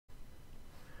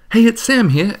Hey, it's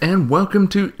Sam here and welcome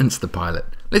to InstaPilot.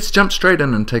 Let's jump straight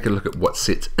in and take a look at what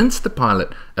sets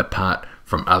InstaPilot apart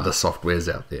from other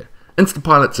softwares out there.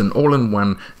 InstaPilot's an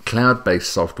all-in-one cloud-based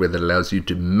software that allows you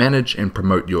to manage and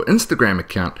promote your Instagram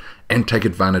account and take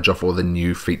advantage of all the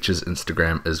new features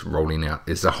Instagram is rolling out.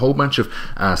 There's a whole bunch of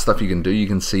stuff you can do. You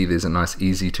can see there's a nice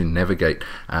easy to navigate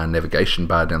navigation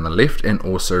bar down the left and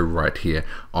also right here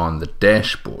on the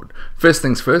dashboard. First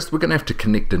things first, we're going to have to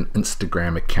connect an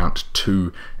Instagram account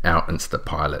to our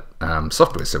InstaPilot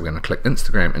software. So we're going to click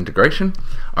Instagram integration.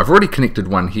 I've already connected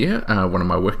one here, one of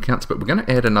my work accounts, but we're going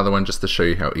to add another one just to show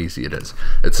you how easy it is.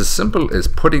 It's as simple as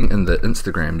putting in the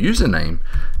Instagram username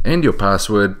and your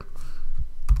password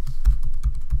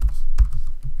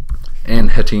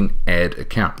and hitting add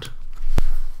account.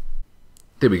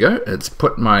 There we go, it's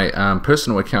put my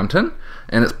personal account in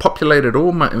and it's populated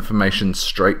all my information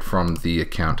straight from the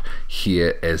account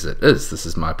here as it is. This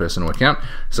is my personal account,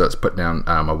 so it's put down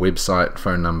my website,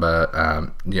 phone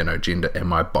number, gender and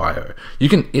my bio. You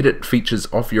can edit features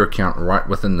of your account right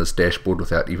within this dashboard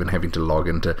without even having to log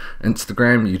into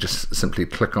Instagram. You just simply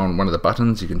click on one of the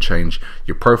buttons. You can change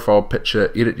your profile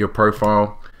picture, edit your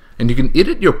profile. And you can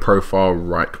edit your profile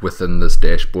right within this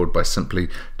dashboard by simply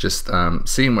just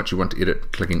seeing what you want to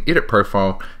edit, clicking edit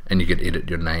profile, and you can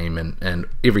edit your name and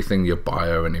everything, your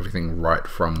bio and everything right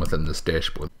from within this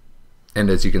dashboard. And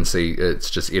as you can see,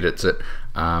 it's just edits it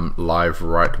live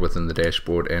right within the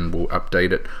dashboard and will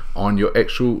update it on your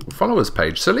actual followers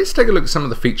page. So let's take a look at some of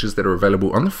the features that are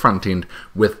available on the front end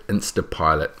with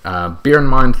InstaPilot. Bear in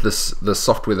mind the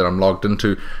software that I'm logged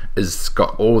into is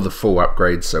got all the full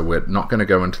upgrades, so we're not going to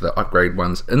go into the upgrade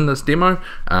ones in this demo,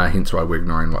 hence why we're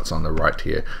ignoring what's on the right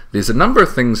here. There's a number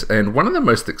of things, and one of the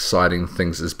most exciting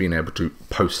things is being able to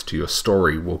post to your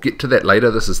story. We'll get to that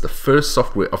later. This is the first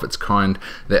software of its kind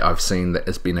that I've seen that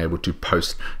has been able to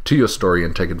post to your story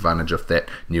and take advantage of that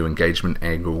new engagement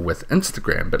angle with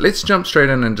Instagram. But let's jump straight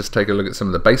in and just take a look at some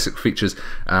of the basic features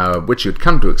which you'd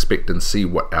come to expect and see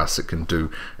what else it can do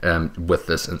with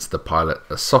this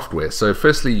InstaPilot software. So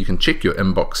firstly, you can check your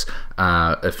inbox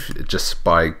just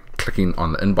by clicking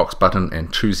on the inbox button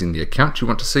and choosing the account you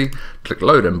want to see. Click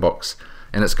load inbox,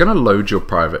 and it's going to load your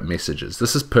private messages.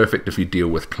 This is perfect if you deal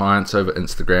with clients over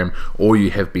Instagram or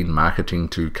you have been marketing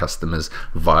to customers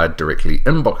via directly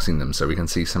inboxing them. So we can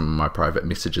see some of my private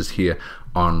messages here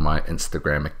on my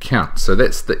Instagram account. So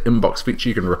that's the inbox feature.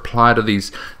 You can reply to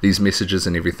these messages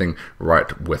and everything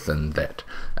right within that.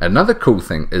 Another cool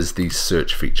thing is the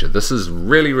search feature. This is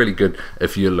really, really good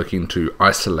if you're looking to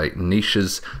isolate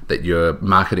niches that you're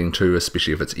marketing to,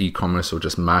 especially if it's e-commerce or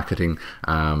just marketing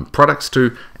products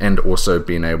to, and also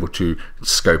being able to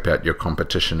scope out your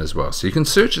competition as well. So you can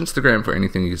search Instagram for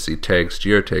anything. You can see tags,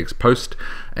 geotags, post,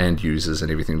 and users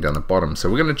and everything down the bottom. So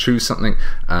we're going to choose something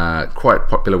quite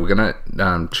popular. We're going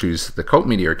to choose the Cult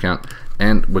Media account,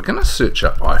 and we're going to search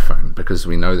up iPhone because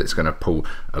we know that's going to pull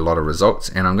a lot of results,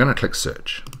 and I'm going to click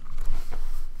search.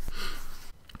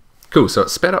 Cool, so it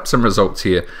spat up some results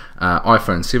here.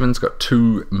 iPhone 7's got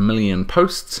 2 million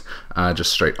posts.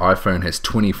 Just straight iPhone has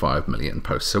 25 million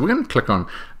posts. So we're going to click on,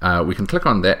 we can click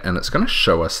on that, and it's going to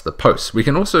show us the posts. We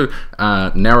can also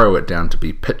narrow it down to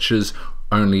be pictures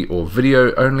only or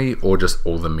video only or just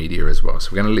all the media as well.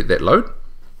 So we're going to let that load.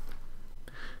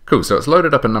 Cool, so it's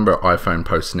loaded up a number of iPhone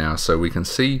posts now, so we can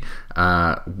see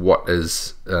what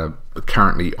is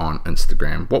currently on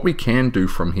Instagram. What we can do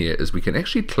from here is we can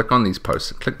actually click on these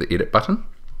posts and click the edit button,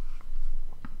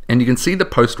 and you can see the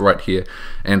post right here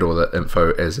and all the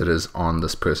info as it is on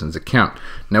this person's account.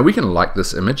 Now we can like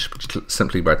this image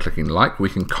simply by clicking like. We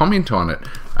can comment on it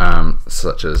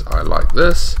such as I like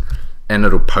this, and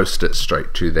it'll post it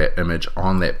straight to that image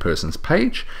on that person's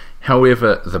page.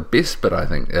 However, the best bit, I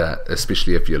think,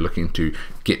 especially if you're looking to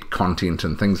get content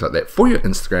and things like that for your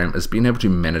Instagram, is being able to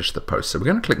manage the post. So we're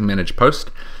going to click manage post,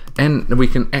 and we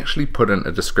can actually put in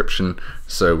a description.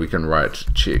 So we can write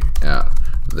check out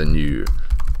the new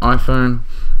iPhone,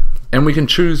 and we can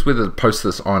choose whether to post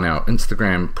this on our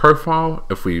Instagram profile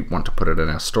if we want to put it in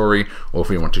our story, or if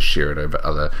we want to share it over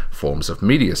other forms of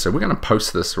media. So we're going to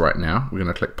post this right now. We're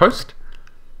going to click post,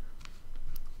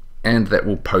 and that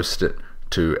will post it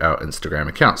to our Instagram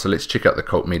account. So let's check out the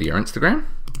Cult Media Instagram.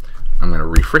 I'm going to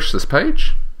refresh this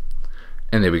page,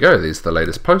 and there we go, there's the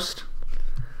latest post,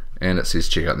 and it says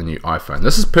check out the new iPhone.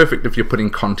 This is perfect if you're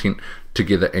putting content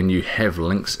together and you have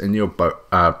links in your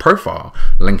profile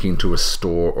linking to a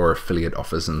store or affiliate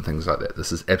offers and things like that.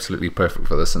 This is absolutely perfect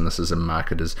for this, and this is a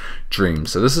marketer's dream.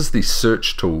 So this is the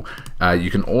search tool. You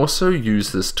can also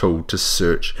use this tool to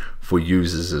search for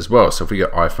users as well. So if we go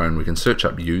iPhone, we can search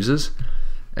up users,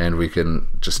 and we can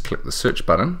just click the search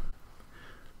button,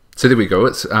 So there we go,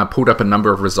 it's pulled up a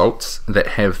number of results that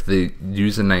have the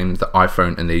username, the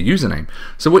iPhone in their username.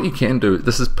 So what you can do,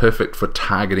 this is perfect for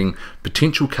targeting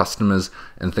potential customers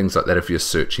and things like that if you're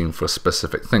searching for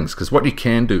specific things. Because what you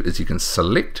can do is you can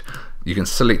select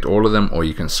all of them, or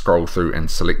you can scroll through and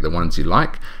select the ones you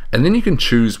like, and then you can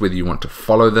choose whether you want to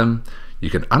follow them, you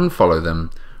can unfollow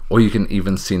them, or you can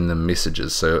even send them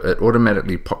messages. So it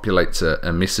automatically populates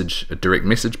a direct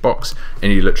message box,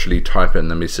 and you literally type in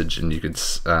the message, and you could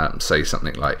say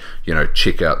something like, you know,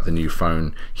 check out the new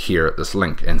phone here at this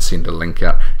link, and send a link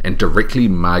out and directly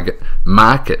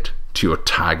market to your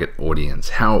target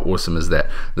audience. How awesome is that?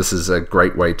 This is a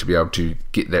great way to be able to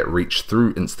get that reach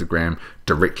through Instagram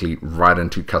directly right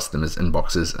into customers'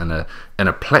 inboxes in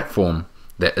a platform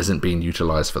that isn't being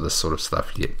utilized for this sort of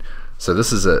stuff yet. So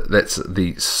that's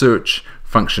the search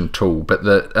function tool. But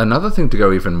another thing to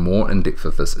go even more in depth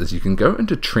with this is you can go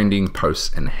into trending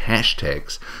posts and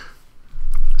hashtags.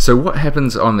 So what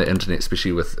happens on the internet,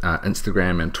 especially with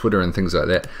Instagram and Twitter and things like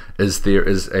that, is there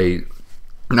is a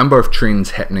number of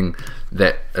trends happening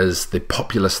that is the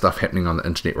popular stuff happening on the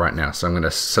internet right now. So I'm going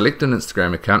to select an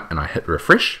Instagram account and I hit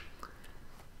refresh.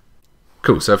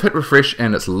 Cool, so I've hit refresh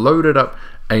and it's loaded up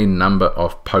a number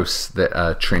of posts that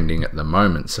are trending at the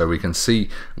moment. So we can see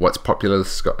what's popular.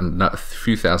 It's got a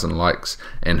few thousand likes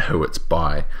and who it's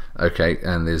by. Okay,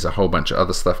 and there's a whole bunch of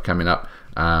other stuff coming up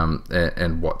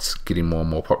and what's getting more and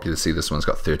more popular. See, this one's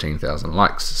got 13,000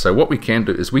 likes. So what we can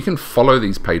do is we can follow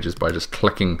these pages by just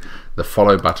clicking the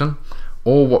follow button,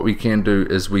 or what we can do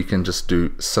is we can just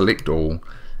do select all,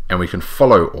 and we can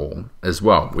follow all as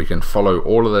well. We can follow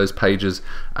all of those pages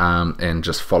and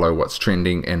just follow what's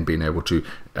trending, and being able to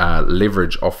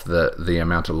leverage off the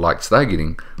amount of likes they're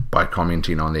getting by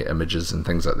commenting on their images and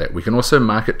things like that. We can also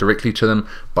market directly to them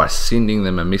by sending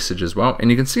them a message as well.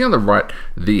 And you can see on the right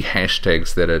the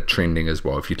hashtags that are trending as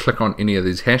well. If you click on any of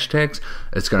these hashtags,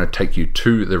 it's going to take you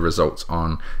to the results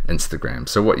on Instagram.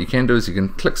 So what you can do is you can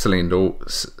click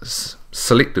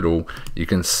select it all, you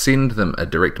can send them a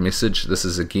direct message. This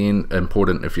is again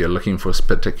important if you're looking for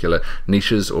particular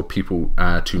niches or people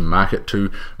to market to.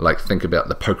 Like, think about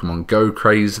the Pokemon Go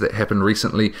craze that happened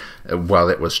recently. While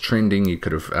that was trending, you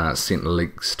could have sent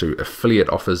links to affiliate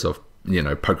offers of, you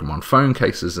know, Pokemon phone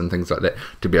cases and things like that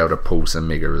to be able to pull some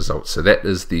mega results. So that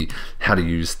is the how to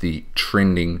use the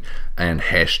trending and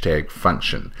hashtag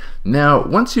function. Now,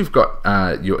 once you've got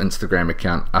your Instagram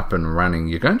account up and running,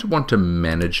 you're going to want to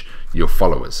manage your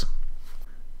followers.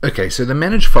 Okay, so the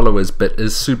manage followers bit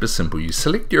is super simple. You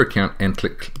select your account and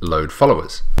click load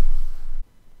followers.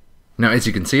 Now, as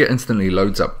you can see, it instantly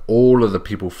loads up all of the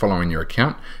people following your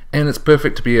account, and it's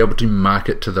perfect to be able to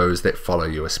market to those that follow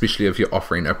you, especially if you're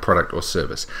offering a product or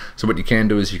service. So what you can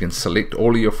do is you can select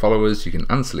all of your followers, you can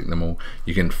unselect them all,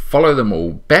 you can follow them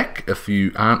all back if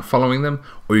you aren't following them,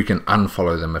 or you can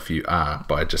unfollow them if you are,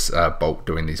 by just bulk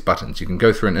doing these buttons. You can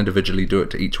go through and individually do it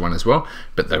to each one as well,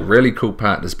 but the really cool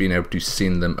part is being able to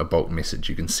send them a bulk message.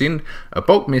 You can send a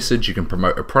bulk message, you can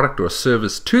promote a product or a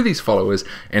service to these followers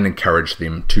and encourage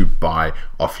them to buy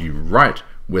off you right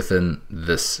within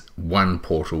this one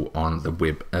portal on the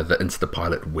web, the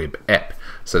InstaPilot web app.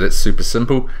 So that's super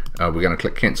simple. We're going to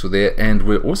click cancel there, and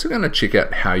we're also going to check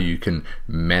out how you can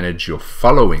manage your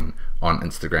following on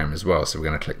Instagram as well. So we're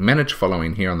going to click manage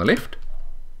following here on the left.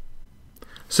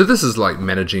 So this is like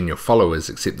managing your followers,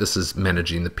 except this is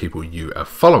managing the people you are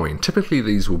following. Typically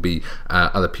these will be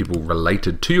other people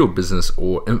related to your business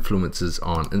or influencers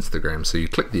on Instagram. So you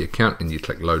click the account and you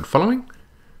click load following,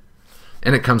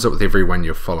 and it comes up with everyone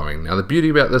you're following. Now the beauty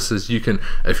about this is you can,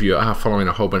 if you are following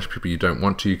a whole bunch of people you don't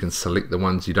want to, you can select the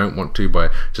ones you don't want to by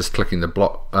just clicking the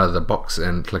box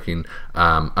and clicking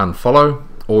unfollow,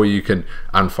 or you can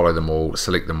unfollow them all,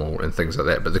 select them all, and things like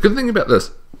that. But the good thing about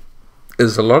this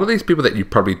is a lot of these people that you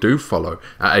probably do follow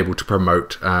are able to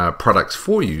promote products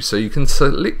for you. So you can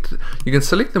select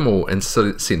them all and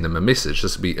send them a message.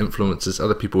 This will be influencers,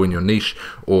 other people in your niche,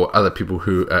 or other people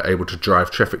who are able to drive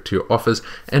traffic to your offers,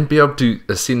 and be able to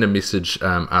send a message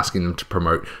asking them to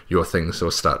promote your things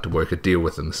or start to work a deal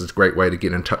with them. This is a great way to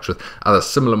get in touch with other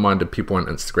similar-minded people on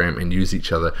Instagram and use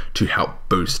each other to help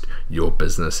boost your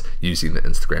business using the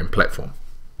Instagram platform.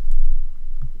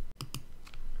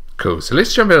 Cool, so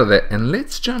let's jump out of that and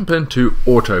let's jump into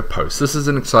auto post. This is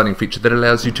an exciting feature that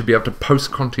allows you to be able to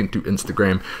post content to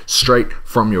Instagram straight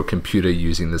from your computer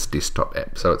using this desktop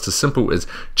app. So it's as simple as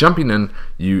jumping in,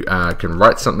 you can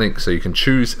write something, so you can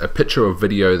choose a picture or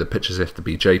video. The pictures have to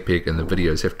be JPEG and the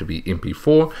videos have to be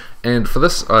MP4. And for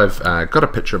this, I've got a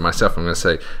picture of myself. I'm going to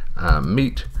say,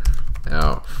 meet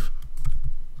our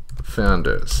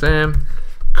founder, Sam.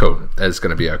 Cool, that's going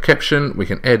to be our caption. We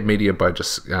can add media by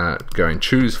just going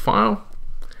choose file,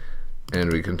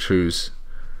 and we can choose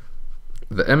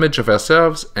the image of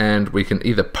ourselves, and we can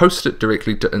either post it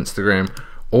directly to Instagram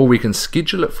or we can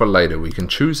schedule it for later. We can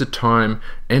choose a time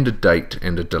and a date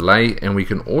and a delay, and we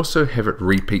can also have it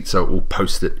repeat, so it will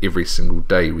post it every single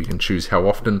day. We can choose how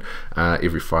often,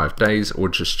 every 5 days, or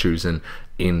just choose an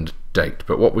end date.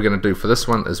 But what we're going to do for this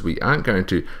one is we aren't going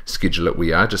to schedule it,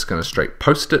 we are just going to straight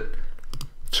post it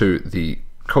to the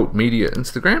Cult Media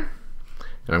Instagram,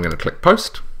 and I'm going to click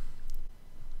post.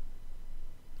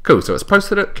 Cool, so it's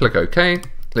posted it, click OK.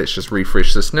 Let's just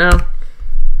refresh this now.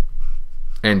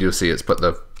 And you'll see it's put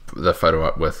the photo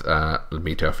up with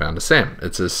Meet Our Founder Sam.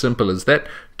 It's as simple as that,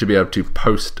 to be able to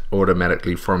post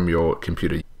automatically from your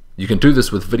computer. You can do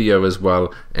this with video as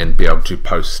well and be able to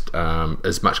post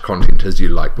as much content as you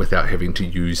like without having to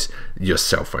use your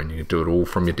cell phone. You can do it all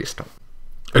from your desktop.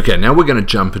 Okay, now we're going to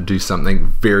jump and do something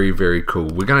very, very cool.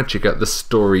 We're going to check out the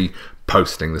story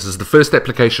posting. This is the first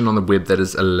application on the web that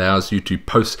allows you to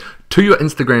post to your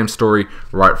Instagram story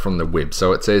right from the web.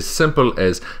 So it's as simple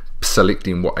as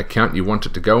selecting what account you want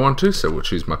it to go onto. So we'll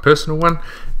choose my personal one,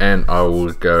 and I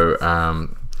will go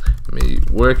me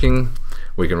working.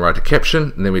 We can write a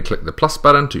caption, and then we click the plus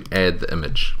button to add the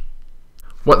image.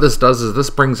 What this does is this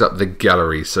brings up the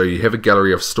gallery. So you have a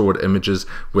gallery of stored images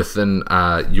within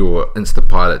your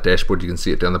InstaPilot dashboard. You can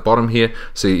see it down the bottom here.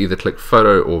 So you either click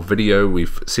photo or video.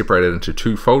 We've separated into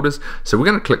 2 folders. So we're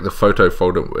going to click the photo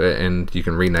folder, and you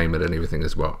can rename it and everything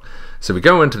as well. So we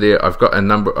go into there. I've got a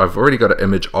number. I've already got an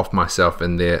image of myself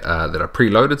in there that I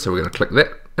preloaded. So we're going to click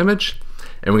that image,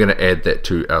 and we're going to add that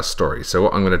to our story. So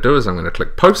what I'm going to do is I'm going to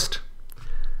click post,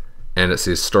 and it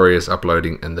says story is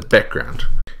uploading in the background.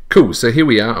 Cool, so here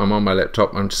we are, I'm on my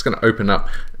laptop. I'm just going to open up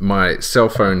my cell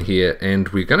phone here, and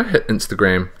we're going to hit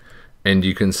Instagram, and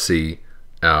you can see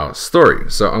our story.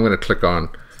 So I'm going to click on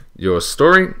your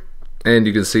story, and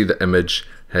you can see the image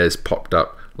has popped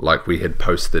up like we had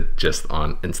posted just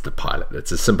on InstaPilot.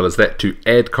 It's as simple as that to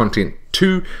add content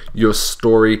to your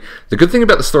story. The good thing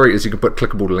about the story is you can put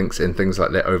clickable links and things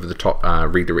like that over the top,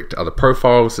 redirect to other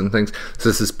profiles and things. So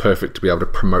this is perfect to be able to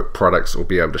promote products or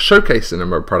be able to showcase and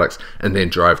promote products and then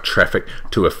drive traffic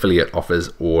to affiliate offers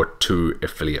or to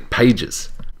affiliate pages.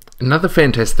 Another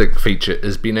fantastic feature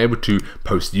is being able to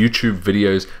post YouTube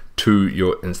videos to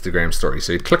your Instagram story.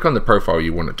 So you click on the profile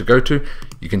you want it to go to,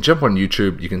 you can jump on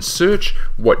YouTube, you can search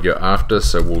what you're after.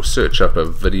 So we'll search up a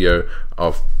video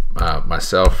of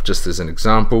myself just as an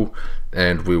example,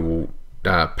 and we will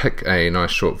pick a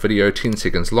nice short video, 10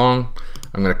 seconds long.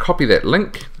 I'm going to copy that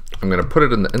link, I'm going to put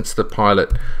it in the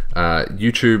InstaPilot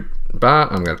YouTube bar,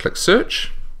 I'm going to click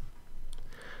search.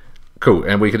 Cool,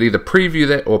 and we could either preview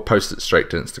that or post it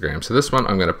straight to Instagram. So this one,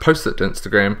 I'm going to post it to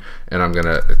Instagram, and I'm going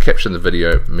to caption the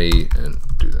video, me in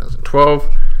 2012.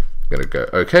 I'm going to go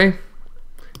OK,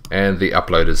 and the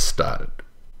upload is started.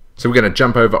 So we're going to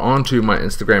jump over onto my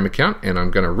Instagram account, and I'm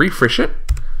going to refresh it.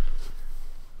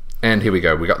 And here we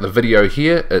go, we got the video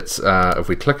here. It's if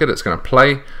we click it, it's going to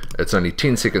play. It's only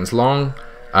 10 seconds long.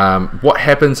 What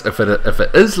happens if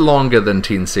it is longer than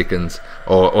 10 seconds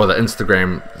or the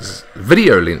Instagram's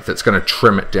video length, it's going to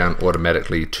trim it down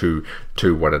automatically to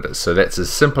what it is. So that's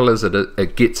as simple as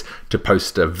it gets to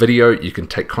post a video. You can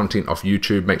take content off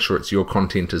YouTube, make sure it's your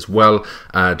content as well,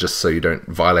 just so you don't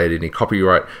violate any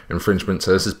copyright infringement.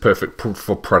 So this is perfect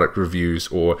for product reviews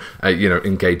or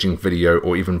engaging video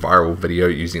or even viral video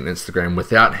using Instagram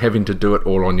without having to do it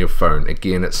all on your phone.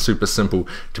 Again, it's super simple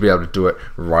to be able to do it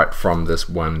right from this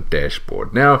one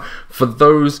dashboard. Now, for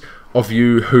those of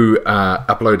you who are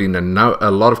uploading a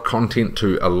lot of content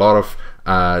to a lot of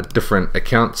different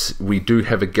accounts, we do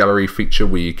have a gallery feature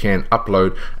where you can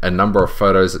upload a number of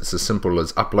photos. It's as simple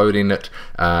as uploading it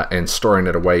and storing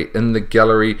it away in the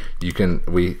gallery.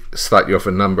 We start you off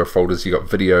a number of folders. You got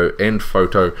video and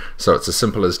photo, so it's as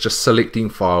simple as just selecting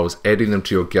files, adding them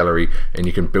to your gallery, and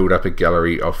you can build up a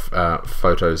gallery of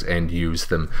photos and use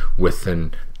them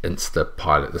within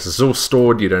InstaPilot. This is all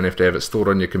stored, you don't have to have it stored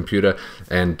on your computer,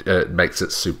 and it makes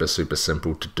it super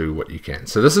simple to do what you can.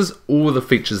 So this is all the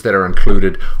features that are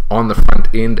included on the front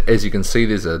end. As you can see,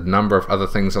 there's a number of other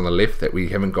things on the left that we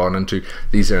haven't gone into.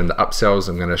 These are in the upsells.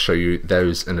 I'm going to show you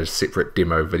those in a separate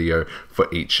demo video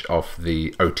for each of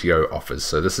the OTO offers.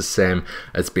 So this is Sam.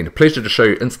 It's been a pleasure to show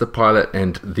you InstaPilot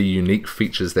and the unique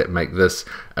features that make this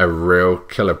a real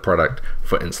killer product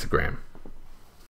for Instagram.